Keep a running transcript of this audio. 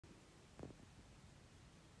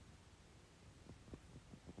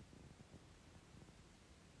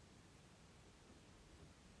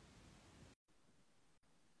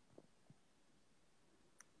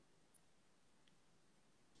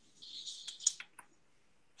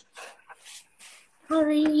Hi,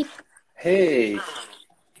 Reid. Hey,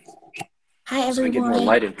 Hi, just gotta get more everyone.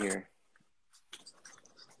 light in here.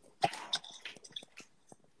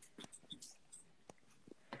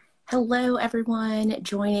 Hello, everyone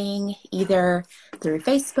joining either through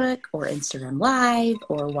Facebook or Instagram Live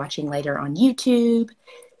or watching later on YouTube.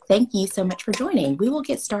 Thank you so much for joining. We will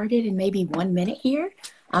get started in maybe 1 minute here,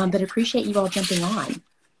 but appreciate you all jumping on.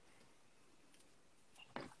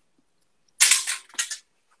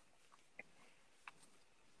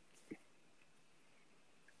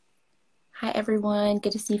 Hi, everyone.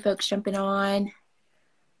 Good to see folks jumping on.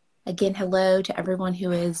 Again, hello to everyone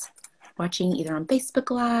who is watching either on Facebook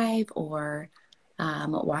Live or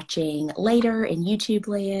watching later in YouTube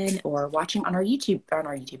land or watching on on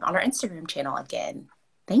our Instagram channel again.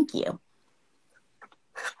 Thank you.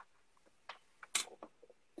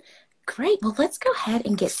 Great. Well, let's go ahead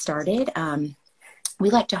and get started. We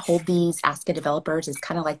like to hold these Ask a Developers as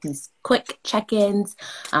kind of like these quick check-ins,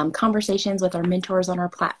 conversations with our mentors on our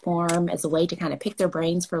platform as a way to kind of pick their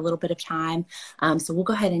brains for a little bit of time. So we'll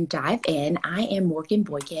go ahead and dive in. I am Morgan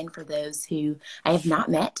Boykin for those who I have not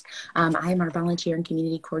met. I am our volunteer and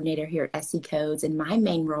community coordinator here at SC Codes, and my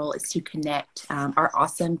main role is to connect our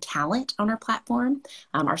awesome talent on our platform,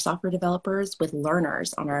 our software developers, with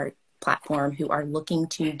learners on our platform who are looking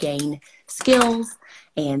to gain skills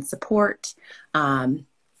and support,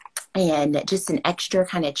 and just an extra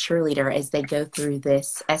kind of cheerleader as they go through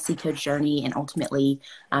this SC Coach journey and ultimately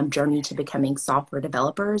journey to becoming software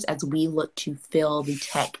developers as we look to fill the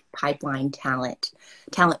tech pipeline talent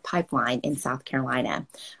pipeline in South Carolina.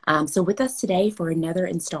 So with us today for another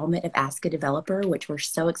installment of Ask a Developer, which we're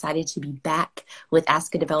so excited to be back with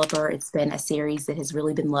Ask a Developer. It's been a series that has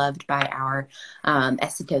really been loved by our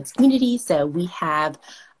SC Codes community. So we have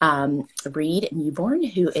Reid Mewborne,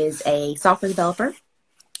 who is a software developer.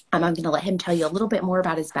 I'm going to let him tell you a little bit more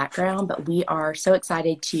about his background, but we are so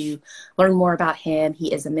excited to learn more about him.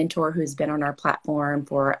 He is a mentor who's been on our platform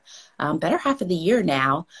for better half of the year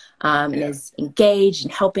now, and is engaged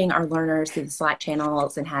and helping our learners through the Slack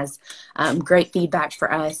channels and has great feedback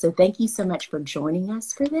for us. So thank you so much for joining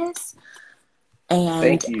us for this. And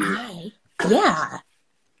Thank you.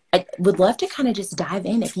 I would love to kind of just dive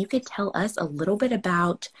in. If you could tell us a little bit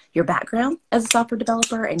about your background as a software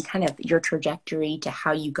developer and kind of your trajectory to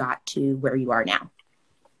how you got to where you are now.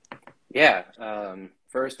 Yeah.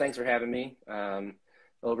 First, thanks for having me.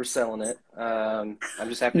 Overselling it. I'm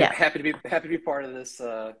just happy No. to be part of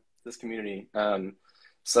this community.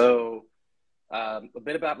 So a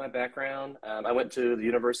bit about my background. I went to the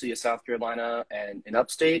University of South Carolina and in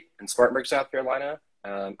upstate in Spartanburg, South Carolina.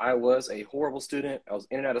 I was a horrible student. I was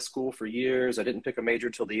in and out of school for years. I didn't pick a major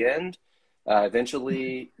till the end.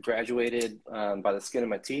 Eventually graduated by the skin of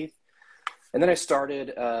my teeth. And then I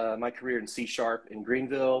started my career in C# in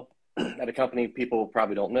Greenville at a company people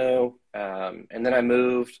probably don't know. And then I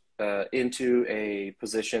moved into a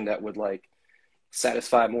position that would like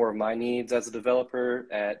satisfy more of my needs as a developer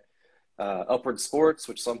at Upward Sports,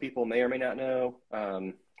 which some people may or may not know.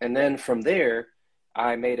 And then from there,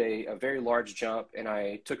 I made a very large jump and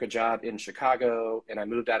I took a job in Chicago and I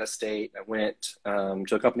moved out of state. I went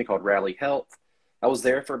to a company called Rally Health. I was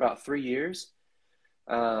there for about 3 years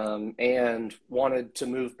and wanted to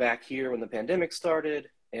move back here when the pandemic started.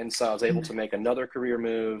 And so I was able to make another career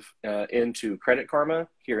move into Credit Karma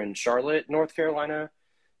here in Charlotte, North Carolina.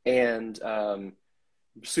 And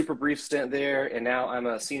super brief stint there. And now I'm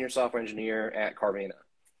a senior software engineer at Carvana.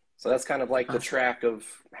 So that's kind of like the Awesome. track of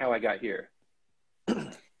how I got here.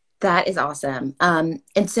 That is awesome.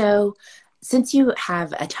 And so since you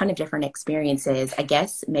have a ton of different experiences, I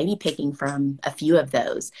guess maybe picking from a few of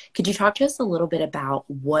those, could you talk to us a little bit about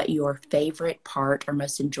what your favorite part or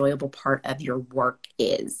most enjoyable part of your work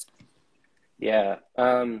is? Yeah.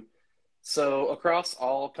 So across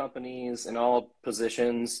all companies and all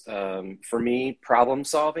positions, for me, problem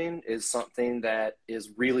solving is something that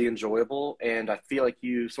is really enjoyable. And I feel like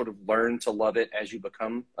you sort of learn to love it as you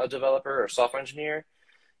become a developer or software engineer.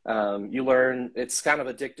 You learn it's kind of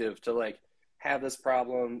addictive to like have this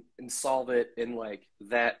problem and solve it, and like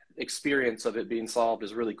that experience of it being solved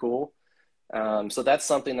is really cool. So that's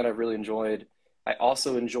something that I've really enjoyed. I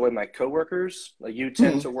also enjoy my coworkers. Like you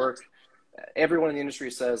tend Mm, to work, everyone in the industry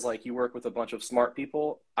says like you work with a bunch of smart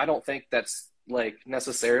people. I don't think that's like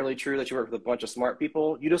necessarily true that you work with a bunch of smart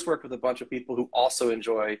people. You just work with a bunch of people who also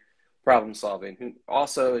enjoy problem solving, who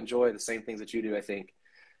also enjoy the same things that you do, I think.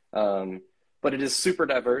 Um, but it is super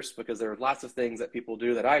diverse because there are lots of things that people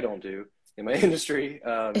do that I don't do in my industry.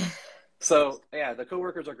 So yeah, the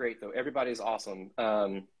coworkers are great though. Everybody's awesome.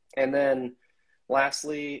 And then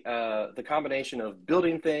lastly, the combination of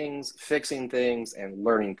building things, fixing things, and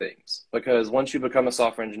learning things. Because once you become a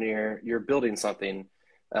software engineer, you're building something,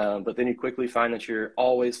 but then you quickly find that you're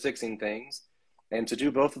always fixing things. And to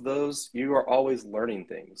do both of those, you are always learning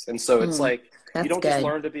things. And so it's Mm, like you that's don't just good.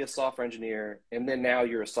 learn to be a software engineer and then now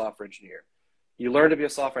you're a software engineer. You learn to be a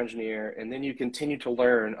software engineer and then you continue to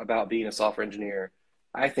learn about being a software engineer,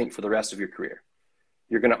 I think, for the rest of your career.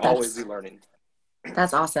 You're going to always be That's learning.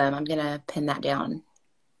 that's awesome. I'm gonna pin that down.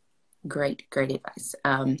 Great, great advice.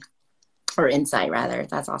 Or insight rather.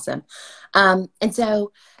 That's awesome. And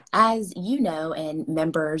so, as you know, and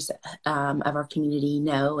members of our community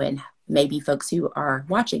know, and maybe folks who are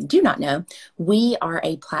watching do not know, we are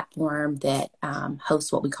a platform that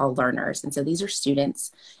hosts what we call learners. And so these are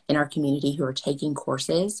students in our community who are taking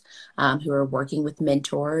courses, who are working with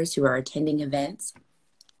mentors, who are attending events,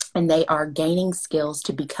 and they are gaining skills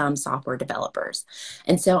to become software developers.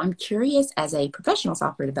 And so I'm curious, as a professional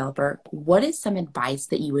software developer, what is some advice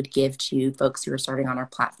that you would give to folks who are starting on our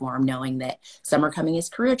platform, knowing that some are coming as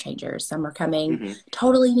career changers, some are coming Mm-hmm.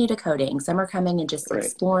 totally new to coding, some are coming and just Right.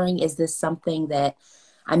 exploring, is this something that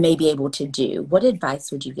I may be able to do? What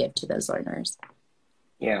advice would you give to those learners?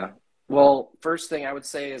 Yeah. Well, first thing I would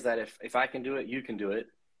say is that if I can do it, you can do it.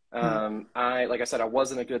 Mm, Like I said, I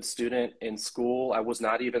wasn't a good student in school. I was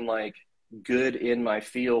not even like good in my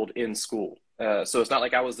field in school. So it's not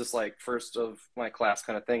like I was this like first of my class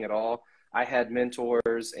kind of thing at all. I had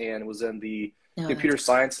mentors and was in the no, computer that's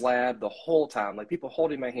science lab the whole time, like people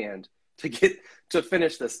holding my hand to get to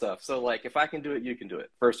finish this stuff. So like if I can do it, you can do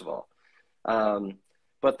it, first of all. Um,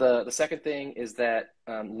 but the second thing is that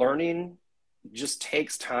learning just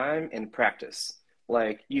takes time and practice.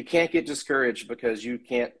 Like you can't get discouraged because you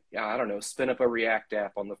can't, I don't know, spin up a React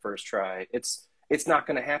app on the first try. It's not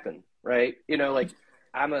going to happen, right? You know, like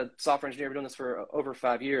I'm a software engineer, been doing this for over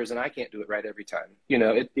 5 years, and I can't do it right every time. You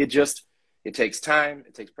know, it just it takes time,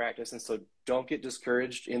 it takes practice, and so don't get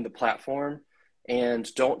discouraged in the platform,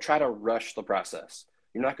 and don't try to rush the process.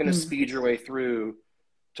 You're not going to mm, speed your way through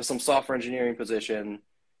to some software engineering position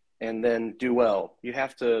and then do well. You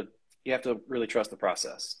have to really trust the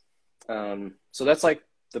process. So that's like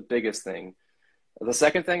the biggest thing. The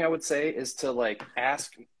second thing I would say is to like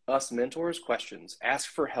ask us mentors questions, ask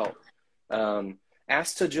for help,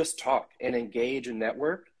 ask to just talk and engage and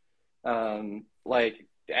network. Like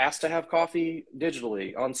ask to have coffee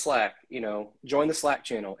digitally on Slack. You know, join the Slack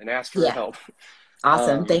channel and ask for yeah, help.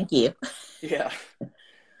 awesome. Um, Thank you. yeah,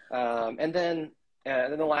 and then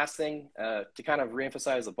the last thing to kind of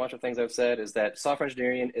reemphasize a bunch of things I've said is that software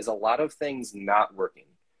engineering is a lot of things not working.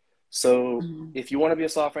 So Mm, if you want to be a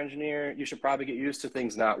software engineer, you should probably get used to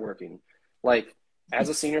things not working. Like as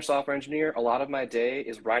a senior software engineer, a lot of my day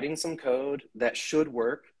is writing some code that should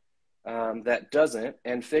work, that doesn't,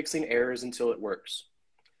 and fixing errors until it works.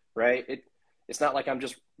 Right? It's not like I'm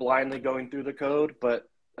just blindly going through the code, but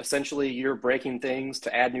essentially you're breaking things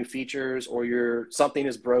to add new features, or something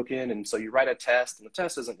is broken and so you write a test and the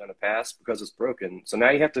test isn't going to pass because it's broken. So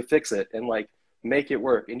now you have to fix it and like make it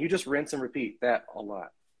work, and you just rinse and repeat that a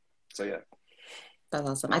lot. So yeah. that's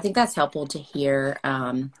awesome. I think that's helpful to hear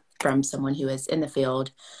from someone who is in the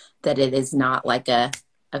field, that it is not like a,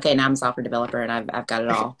 okay, now I'm a software developer and I've got it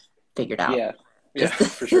all figured out. Yeah. Yeah,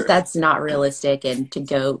 Just for sure. that's not realistic, and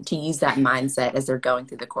to use that mindset as they're going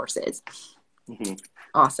through the courses. Hmm.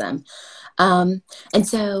 Awesome. Um, and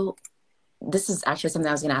so this is actually something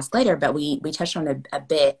I was going to ask later, but we touched on it a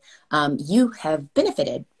bit. You have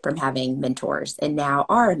benefited from having mentors and now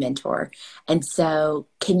are a mentor. And so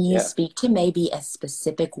can you Yeah. speak to maybe a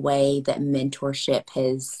specific way that mentorship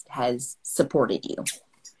has supported you?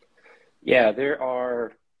 Yeah, there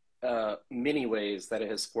are many ways that it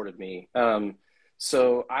has supported me.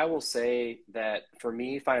 So I will say that for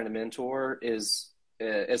me, finding a mentor is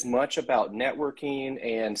as much about networking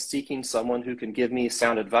and seeking someone who can give me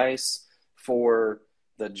sound advice for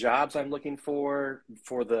the jobs I'm looking for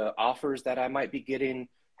the offers that I might be getting.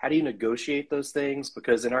 How do you negotiate those things?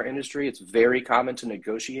 Because in our industry, it's very common to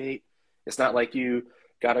negotiate. It's not like you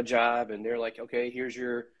got a job and they're like, okay, here's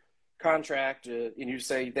your contract, and you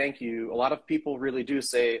say thank you. A lot of people really do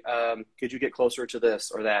say, could you get closer to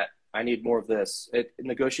this or that? I need more of this.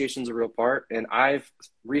 Negotiation's a real part, and I've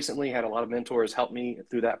recently had a lot of mentors help me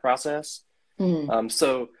through that process. Mm,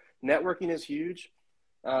 So networking is huge.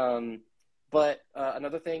 But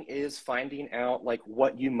another thing is finding out like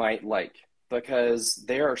what you might like, because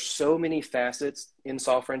there are so many facets in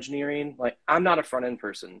software engineering. Like I'm not a front end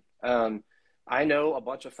person. I know a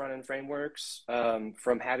bunch of front end frameworks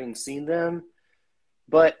from having seen them,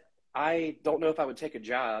 but I don't know if I would take a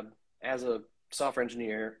job as a software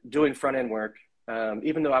engineer doing front end work,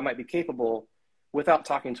 even though I might be capable. without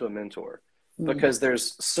talking to a mentor, Mm, because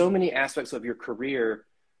there's so many aspects of your career,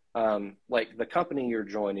 like the company you're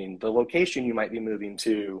joining, the location you might be moving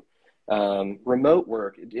to, remote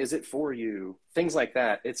work, is it for you? Things like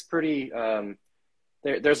that. It's pretty,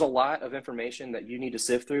 there's a lot of information that you need to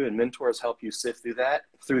sift through, and mentors help you sift through that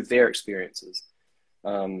through their experiences.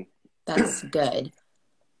 Um, that's good.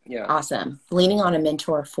 yeah, Awesome. Leaning on a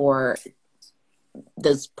mentor for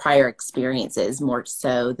those prior experiences more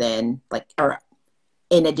so than like, or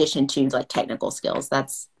in addition to like technical skills.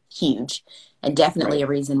 That's huge. And definitely right. a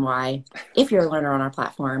reason why, if you're a learner on our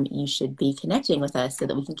platform, you should be connecting with us so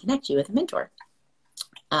that we can connect you with a mentor.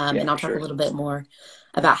 Yeah, And I'll for talk a sure. little bit more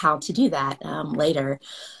about how to do that later.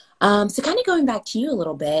 So, kind of going back to you a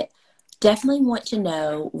little bit, definitely want to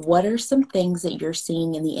know what are some things that you're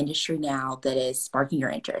seeing in the industry now that is sparking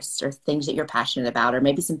your interest, or things that you're passionate about, or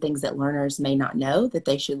maybe some things that learners may not know that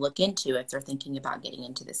they should look into if they're thinking about getting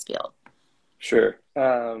into this field. Sure.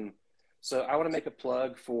 So I want to make a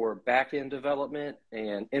plug for back-end development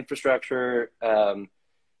and infrastructure.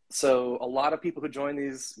 So a lot of people who join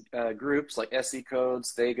these groups like SC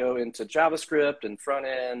Codes, they go into JavaScript and front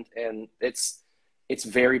end, and it's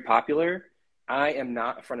very popular. I am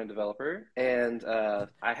not a front end developer, and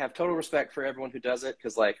I have total respect for everyone who does it,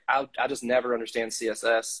 because like I'll just never understand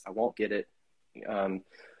CSS. I won't get it. Um,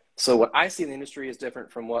 so what I see in the industry is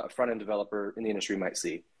different from what a front end developer in the industry might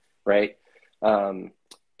see, right? Um,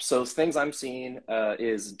 so things I'm seeing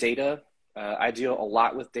is data. I deal a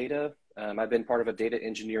lot with data. I've been part of a data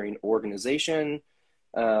engineering organization,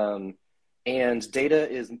 um, and data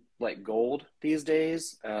is like gold these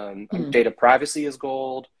days. Hmm. Data privacy is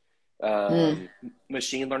gold. Mm, Um,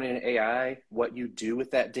 Machine learning and AI, what you do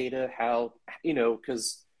with that data, how,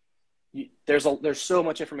 because there's so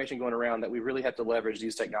much information going around that we really have to leverage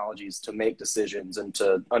these technologies to make decisions and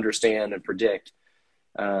to understand and predict.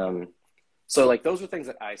 Um, so like those are things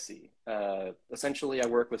that I see. Essentially, I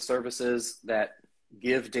work with services that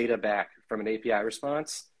give data back from an API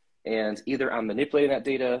response, and either I'm manipulating that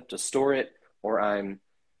data to store it, or I'm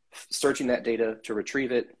searching that data to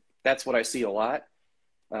retrieve it. That's what I see a lot.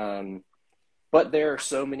 Um, but there are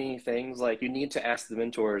so many things, like you need to ask the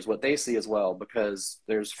mentors what they see as well, because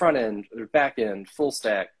there's front end, there's back end, full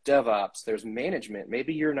stack, DevOps, there's management.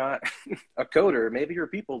 Maybe you're not a coder, maybe you're a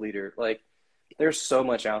people leader. Like there's so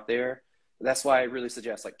much out there. That's why I really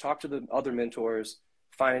suggest like talk to the other mentors,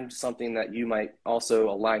 find something that you might also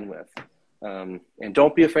align with. And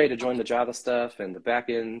don't be afraid to join the Java stuff and the back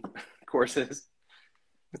end courses.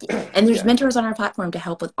 and there's Yeah. mentors on our platform to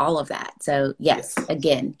help with all of that. So yes, Yes.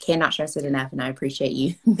 again, cannot stress it enough. And I appreciate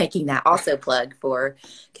you making that also plug for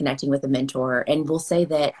connecting with a mentor. And we'll say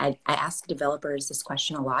that I ask developers this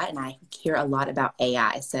question a lot, and I hear a lot about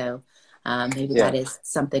AI. So maybe that Yeah. is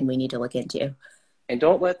something we need to look into. And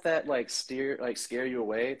don't let that scare you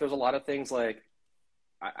away. There's a lot of things like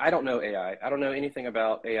I don't know AI. I don't know anything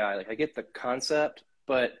about AI. Like I get the concept,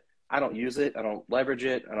 but I don't use it. I don't leverage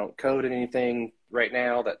it. I don't code anything right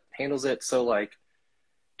now that handles it. So like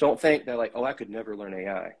don't think that like, oh, I could never learn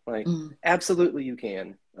AI. Like Mm, absolutely you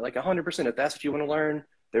can. Like 100%, if that's what you want to learn,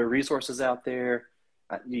 there are resources out there.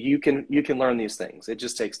 You can learn these things. It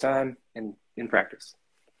just takes time and in practice.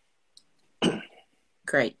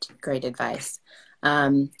 great advice.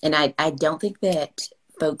 And I don't think that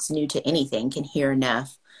folks new to anything can hear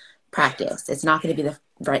enough practice. It's not going to be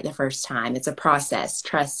the first time. It's a process.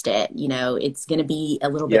 Trust it. It's going to be a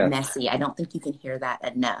little bit Yeah. messy. I don't think you can hear that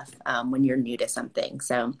enough when you're new to something.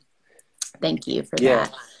 So thank you for Yeah.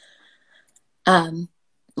 that. Um,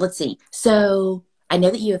 let's see. So I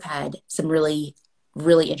know that you have had some really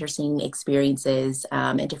interesting experiences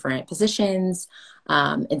in different positions.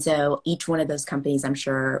 And so each one of those companies, I'm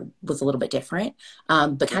sure, was a little bit different.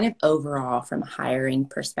 But kind of overall, from a hiring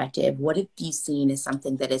perspective, what have you seen as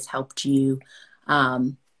something that has helped you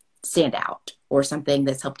um, stand out, or something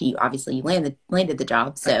that's helped you? Obviously, you landed the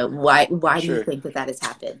job. So why do you Sure. think that that has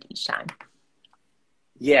happened each time?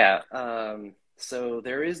 Yeah. So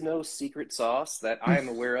there is no secret sauce that I am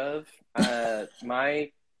aware of.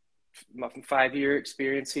 My 5 year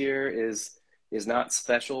experience here is not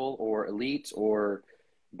special or elite or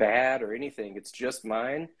bad or anything. It's just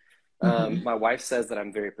mine. Hmm. My wife says that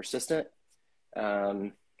I'm very persistent.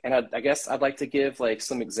 Um, and I guess I'd like to give like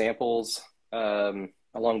some examples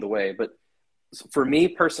along the way. But for me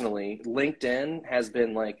personally, LinkedIn has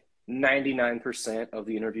been like 99% of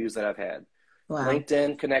the interviews that I've had. Wow.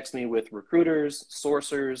 LinkedIn connects me with recruiters,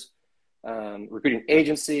 sourcers, recruiting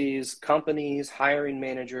agencies, companies, hiring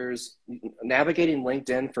managers. Navigating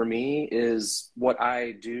LinkedIn for me is what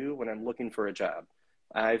I do when I'm looking for a job.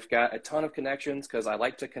 I've got a ton of connections because I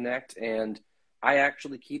like to connect, and I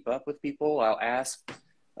actually keep up with people. I'll ask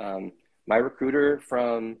my recruiter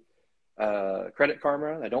from Credit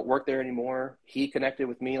Karma. I don't work there anymore. He connected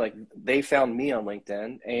with me. Like, they found me on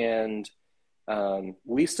LinkedIn, and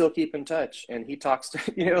we still keep in touch. And he talks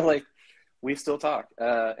to, like, we still talk.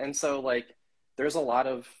 And so, like, there's a lot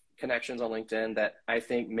of connections on LinkedIn that I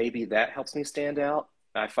think maybe that helps me stand out.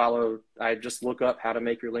 I just look up how to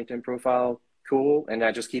make your LinkedIn profile cool, and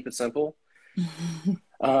I just keep it simple.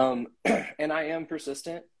 And I am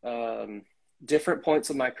persistent. Different points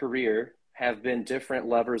of my career have been different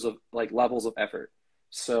levels of effort.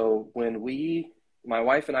 So when my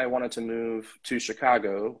wife and I wanted to move to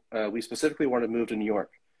Chicago, we specifically wanted to move to New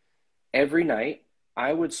York. Every night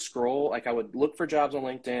I would scroll, like, I would look for jobs on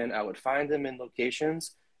LinkedIn. I would find them in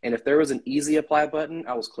locations. And if there was an easy apply button,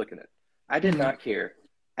 I was clicking it. I did not care.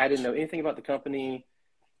 I didn't know anything about the company.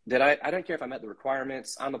 I don't care if I met the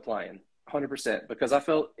requirements. I'm applying 100%, because I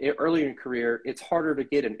felt early in career, it's harder to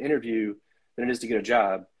get an interview than it is to get a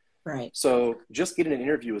job. Right. So just getting an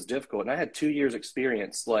interview was difficult. And I had 2 years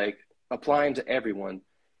experience, like, applying to everyone.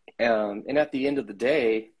 And at the end of the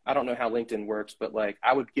day, I don't know how LinkedIn works, but, like,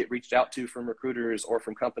 I would get reached out to from recruiters or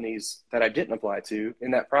from companies that I didn't apply to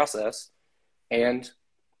in that process. And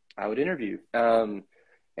I would interview.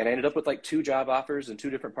 And I ended up with, like, 2 job offers in 2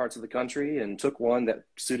 different parts of the country, and took one that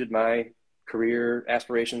suited my career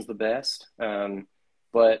aspirations the best.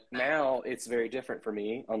 But now it's very different for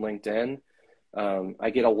me on LinkedIn. I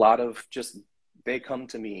get a lot of they come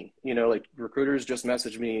to me, like, recruiters just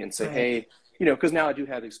message me and say, Right. hey, because now I do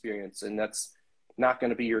have experience, and that's not going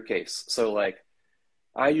to be your case. So, like,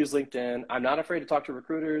 I use LinkedIn. I'm not afraid to talk to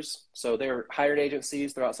recruiters. So there are hired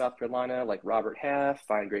agencies throughout South Carolina, like Robert Half,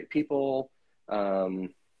 Find Great People.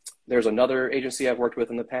 There's another agency I've worked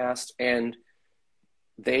with in the past, and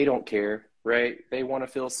they don't care, right? They want to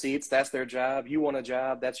fill seats. That's their job. You want a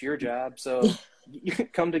job. That's your job. So you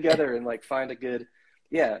come together and, like, find a good,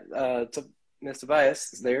 to Ms.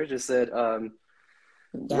 Tobias there just said,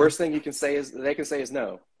 worst thing they can say is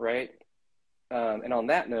no, right? And on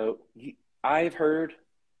that note, I've heard,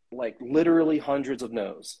 like, literally hundreds of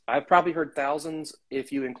no's. I've probably heard thousands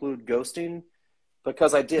if you include ghosting,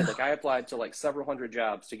 because I did. Like, I applied to, like, several hundred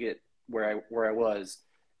jobs to get where I was.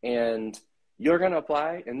 And you're going to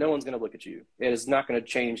apply and no one's going to look at you. It is not going to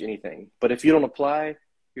change anything. But if you don't apply,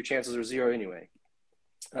 your chances are 0 anyway.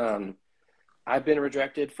 I've been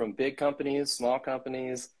rejected from big companies, small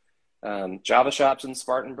companies, Java shops in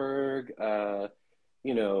Spartanburg,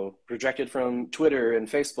 rejected from Twitter and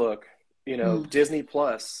Facebook, Disney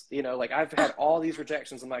Plus, like, I've had all these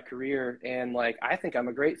rejections in my career, and, like, I think I'm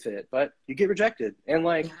a great fit, but you get rejected. And,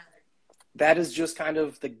 like, that is just kind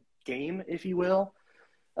of the game, if you will.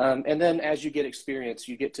 And then as you get experience,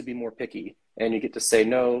 you get to be more picky, and you get to say,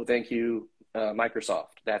 no, thank you,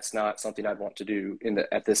 Microsoft. That's not something I'd want to do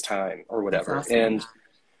at this time, or whatever. Awesome. And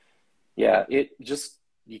it just,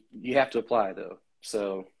 you have to apply, though.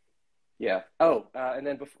 So yeah. Oh, and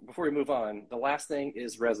then before we move on, the last thing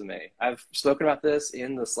is resume. I've spoken about this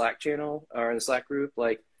in the Slack channel, or in the Slack group.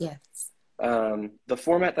 Like, Yes. The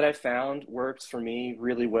format that I found works for me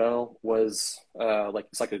really well was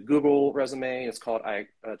it's like a Google resume. It's called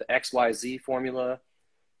the XYZ formula.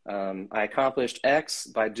 I accomplished X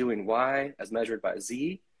by doing Y as measured by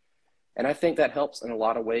Z. And I think that helps in a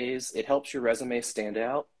lot of ways. It helps your resume stand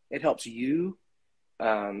out. It helps you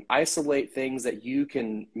isolate things that you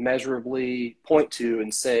can measurably point to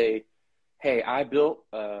and say, hey, I built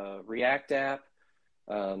a React app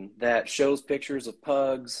that shows pictures of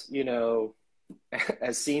pugs,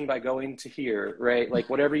 as seen by going to here, right? Like,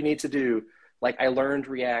 whatever you need to do. Like, I learned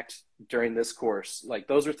React during this course. Like,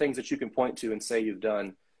 those are things that you can point to and say you've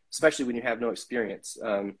done, especially when you have no experience.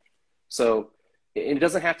 So it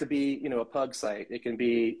doesn't have to be, a pug site. It can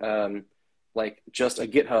be like just a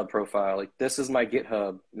GitHub profile. Like, this is my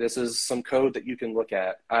GitHub. This is some code that you can look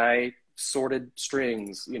at. I sorted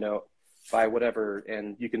strings, by whatever,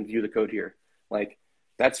 and you can view the code here. Like,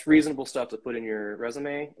 that's reasonable stuff to put in your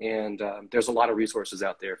resume. And there's a lot of resources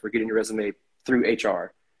out there for getting your resume through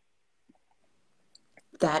HR.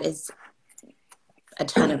 That is a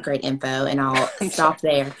ton of great info, and I'll stop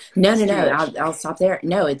there. No, I'll stop there.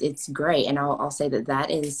 No, it's great. And I'll say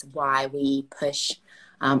that is why we push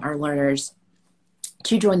our learners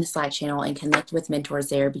to join the Slack channel and connect with mentors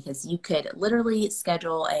there, because you could literally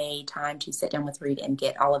schedule a time to sit down with Reid and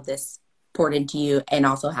get all of this poured into you, and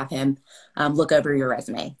also have him look over your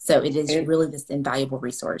resume. So it is really this invaluable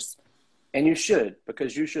resource. And you should,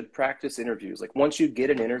 because you should practice interviews. Like, once you get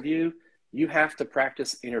an interview, you have to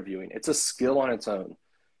practice interviewing. It's a skill on its own,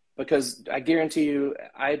 because I guarantee you,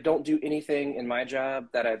 I don't do anything in my job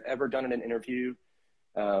that I've ever done in an interview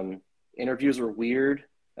interviews are weird,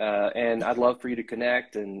 and I'd love for you to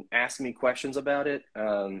connect and ask me questions about it.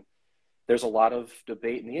 There's a lot of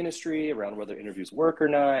debate in the industry around whether interviews work or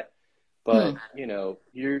not, Hmm. but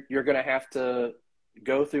you're going to have to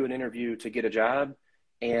go through an interview to get a job,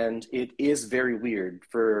 and it is very weird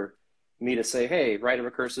for me to say, hey, write a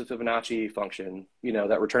recursive Fibonacci function,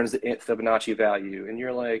 that returns the Fibonacci value. And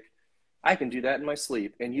you're like, I can do that in my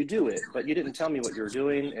sleep. And you do it, but you didn't tell me what you were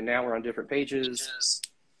doing. And now we're on different pages.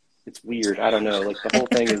 It's weird. I don't know. Like the whole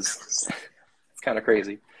thing is it's kind of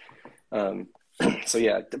crazy. Um, so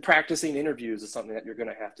yeah, practicing interviews is something that you're going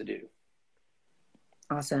to have to do.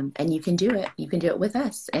 Awesome. And you can do it. You can do it with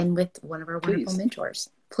us and with one of our wonderful Please. mentors.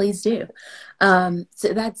 Please do.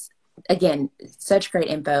 So that's, again, such great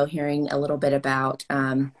info, hearing a little bit about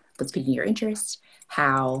what's piquing your interest,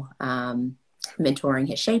 how mentoring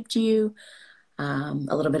has shaped you, a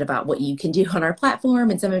little bit about what you can do on our platform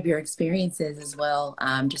and some of your experiences as well,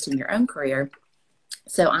 just in your own career.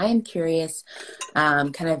 So I am curious,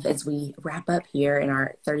 kind of as we wrap up here in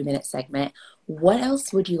our 30-minute segment, what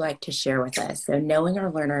else would you like to share with us? So knowing our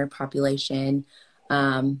learner population,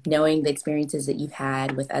 knowing the experiences that you've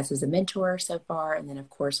had with us as a mentor so far, and then of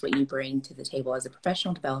course what you bring to the table as a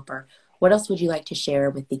professional developer, what else would you like to share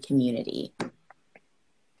with the community?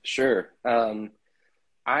 Sure.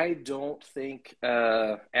 I don't think,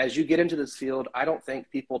 as you get into this field, I don't think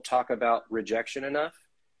people talk about rejection enough.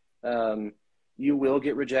 You will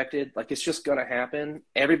get rejected. Like it's just going to happen.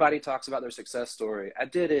 Everybody talks about their success story. I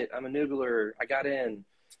did it. I'm a noogler. I got in,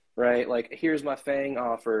 right? Like here's my FANG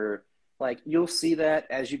offer. Like you'll see that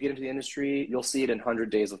as you get into the industry. You'll see it in 100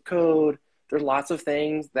 days of code. There's lots of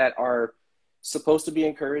things that are supposed to be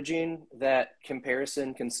encouraging that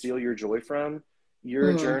comparison can steal your joy from.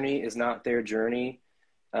 Your Mm, journey is not their journey.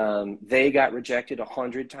 They got rejected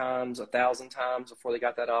 100 times, 1,000 times before they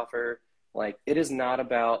got that offer. Like it is not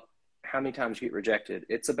about how many times you get rejected.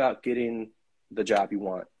 It's about getting the job you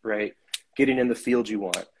want, right? Getting in the field you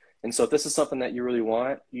want. And so if this is something that you really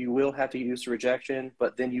want, you will have to get used to rejection,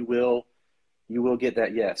 but then you will get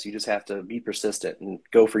that yes. You just have to be persistent and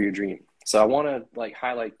go for your dream. So I want to like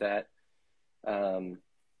highlight that. Um,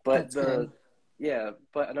 but that's the good. Yeah,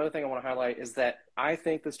 but another thing I want to highlight is that I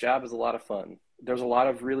think this job is a lot of fun. There's a lot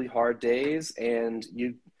of really hard days, and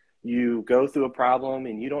you go through a problem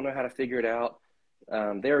and you don't know how to figure it out.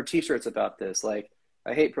 There are T-shirts about this, like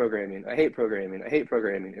I hate programming, I hate programming, I hate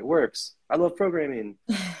programming. It works. I love programming.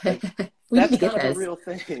 Like We need that's to get kind of a those. real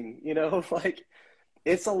thing, like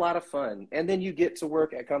it's a lot of fun. And then you get to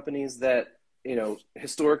work at companies that,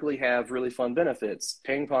 historically have really fun benefits,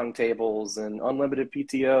 ping pong tables and unlimited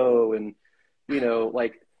PTO and,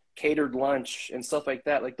 like catered lunch and stuff like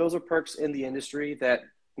that. Like those are perks in the industry that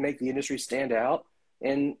make the industry stand out.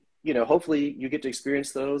 And, hopefully you get to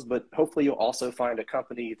experience those, but hopefully you'll also find a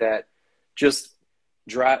company that just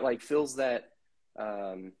fills that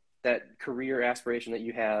career aspiration that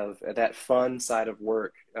you have, that fun side of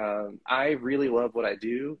work. I really love what I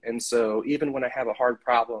do. And so even when I have a hard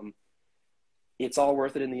problem, it's all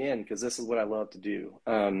worth it in the end because this is what I love to do.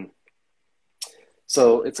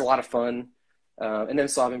 So it's a lot of fun. And then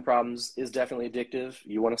solving problems is definitely addictive.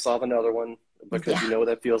 You want to solve another one because Yeah. you know what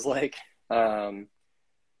that feels like.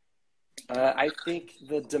 I think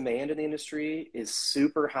the demand in the industry is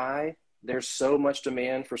super high. There's so much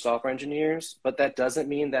demand for software engineers, but that doesn't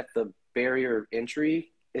mean that the barrier of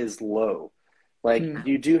entry is low. Like Mm.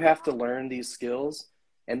 you do have to learn these skills,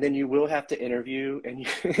 and then you will have to interview, and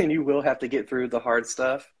and you will have to get through the hard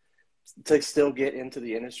stuff to still get into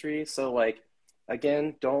the industry. So like,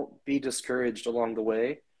 again, don't be discouraged along the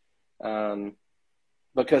way, um,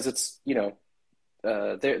 because it's,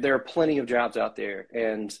 there are plenty of jobs out there,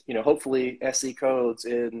 and hopefully SE codes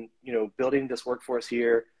in building this workforce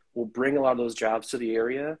here will bring a lot of those jobs to the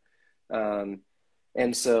area. Um,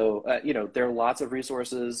 and so there are lots of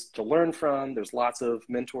resources to learn from. There's lots of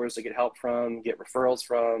mentors to get help from, get referrals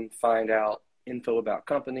from, find out info about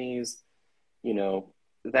companies. You know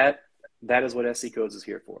that that is what SE codes is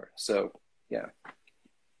here for. So yeah.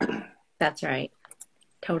 That's right.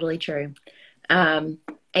 Totally true. Um,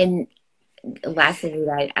 and lastly,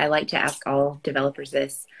 I like to ask all developers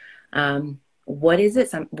this. What is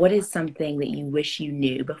something that you wish you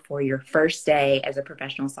knew before your first day as a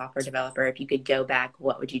professional software developer? If you could go back,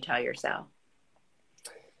 what would you tell yourself?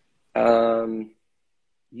 Um,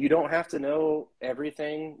 you don't have to know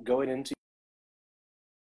everything going into,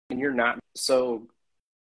 and you're not. So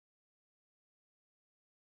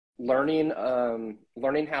learning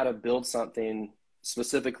how to build something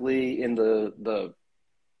specifically in the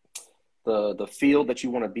field that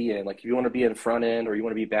you want to be in. Like if you want to be in front end or you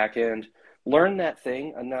want to be back end, learn that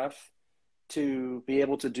thing enough to be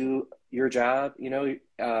able to do your job,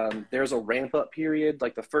 there's a ramp up period.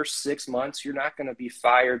 Like the first 6 months, you're not going to be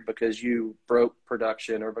fired because you broke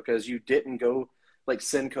production or because you didn't go like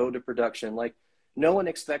send code to production. Like no one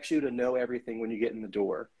expects you to know everything when you get in the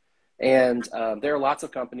door. And there are lots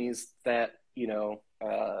of companies that,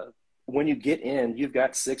 when you get in, you've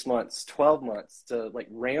got 6 months, 12 months to like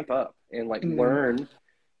ramp up and like learn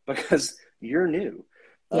because you're new.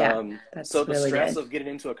 Yeah, that's So the really stress good. of getting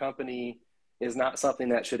into a company is not something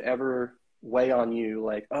that should ever weigh on you.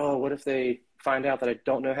 Like, oh, what if they find out that I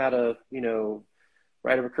don't know how to,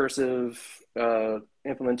 write a recursive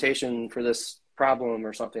implementation for this problem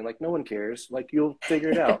or something? Like, no one cares. Like, you'll figure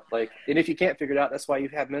it out. Like, and if you can't figure it out, that's why you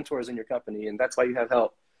have mentors in your company, and that's why you have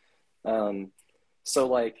help. So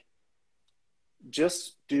like,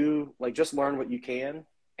 just learn what you can,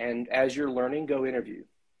 and as you're learning, go interview,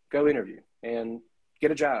 and get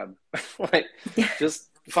a job. Like, just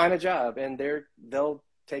find a job, and they'll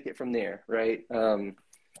take it from there, right?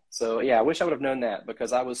 So yeah, I wish I would have known that,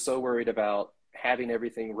 because I was so worried about having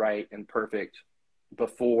everything right and perfect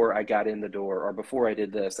before I got in the door or before I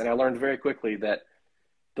did this. And I learned very quickly that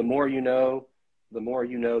the more you know, the more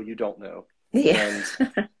you don't know. Yeah.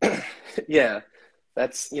 And yeah,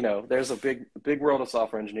 that's, there's a big world of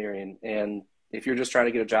software engineering. And if you're just trying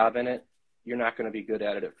to get a job in it, you're not going to be good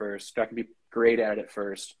at it at first. You're not going to be great at it at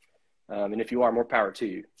first. And if you are, more power to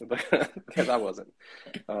you, because I wasn't.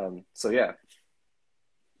 So yeah.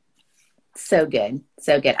 So good.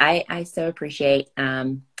 So good. I so appreciate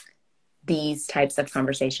these types of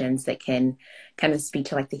conversations that can kind of speak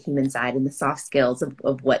to like the human side and the soft skills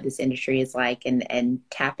of what this industry is like, and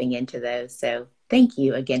tapping into those. So thank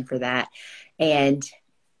you again for that. And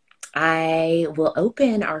I will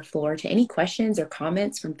open our floor to any questions or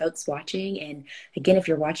comments from folks watching. And again, if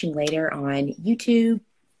you're watching later on YouTube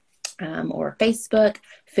or Facebook,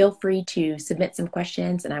 feel free to submit some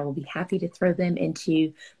questions, and I will be happy to throw them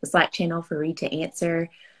into the Slack channel for Reid to answer.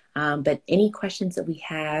 But any questions that we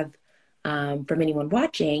have from anyone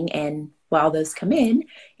watching, and while those come in,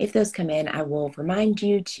 if those come in, I will remind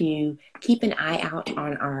you to keep an eye out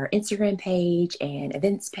on our Instagram page and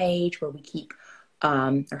events page, where we keep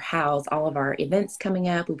or house all of our events coming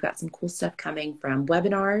up. We've got some cool stuff coming from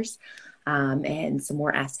webinars, and some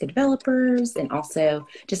more Ask a Developers, and also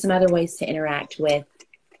just some other ways to interact with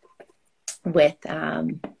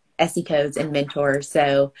SE codes and mentors.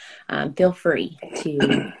 So feel free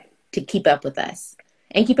to keep up with us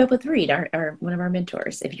and keep up with Reid, our one of our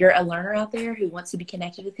mentors. If you're a learner out there who wants to be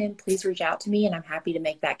connected with him, please reach out to me, and I'm happy to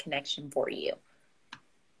make that connection for you.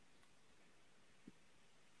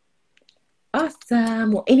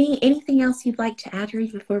 Awesome. Well, anything else you'd like to add,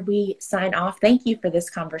 Reid, before we sign off? Thank you for this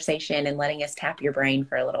conversation and letting us tap your brain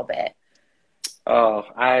for a little bit. Oh,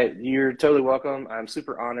 you're totally welcome. I'm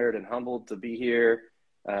super honored and humbled to be here.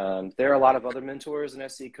 There are a lot of other mentors in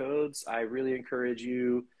SC Codes. I really encourage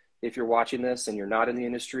you, if you're watching this and you're not in the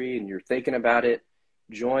industry and you're thinking about it,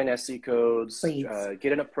 join SC Codes,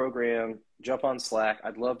 get in a program, jump on Slack.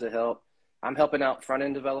 I'd love to help. I'm helping out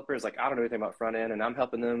front-end developers. Like, I don't know anything about front-end, and I'm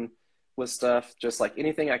helping them with stuff. Just like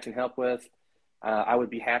anything I can help with, I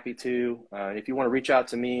would be happy to. If you want to reach out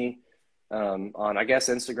to me on, I guess,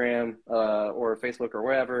 Instagram or Facebook or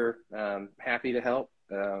wherever, happy to help.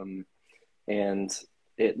 And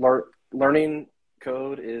learning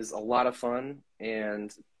code is a lot of fun,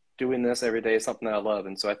 and doing this every day is something that I love.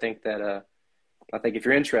 And so I think if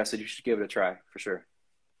you're interested, you should give it a try for sure.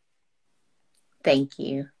 Thank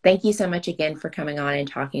you. Thank you so much again for coming on and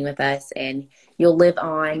talking with us. And you'll live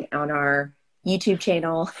on our YouTube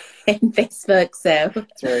channel and Facebook. So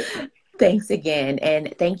That's right. Thanks again.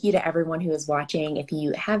 And thank you to everyone who is watching. If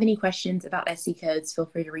you have any questions about SC Codes, feel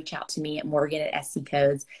free to reach out to me at Morgan@SC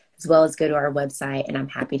Codes, as well as go to our website, and I'm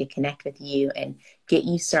happy to connect with you and get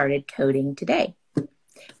you started coding today.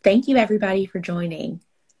 Thank you, everybody, for joining.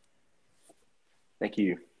 Thank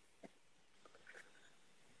you.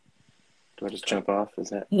 Do I just jump off? Is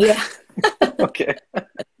that? Yeah. Okay.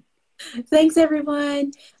 Thanks,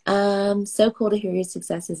 everyone. So cool to hear your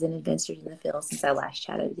successes and adventures in the field since I last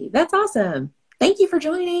chatted with you. That's awesome. Thank you for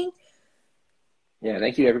joining. Yeah,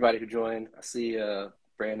 thank you, everybody who joined. I see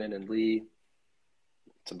Brandon and Lee,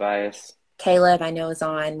 Tobias. Caleb, I know, is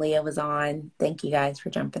on. Leah was on. Thank you guys for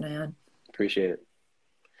jumping on. Appreciate it.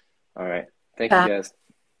 All right. Thank you, guys.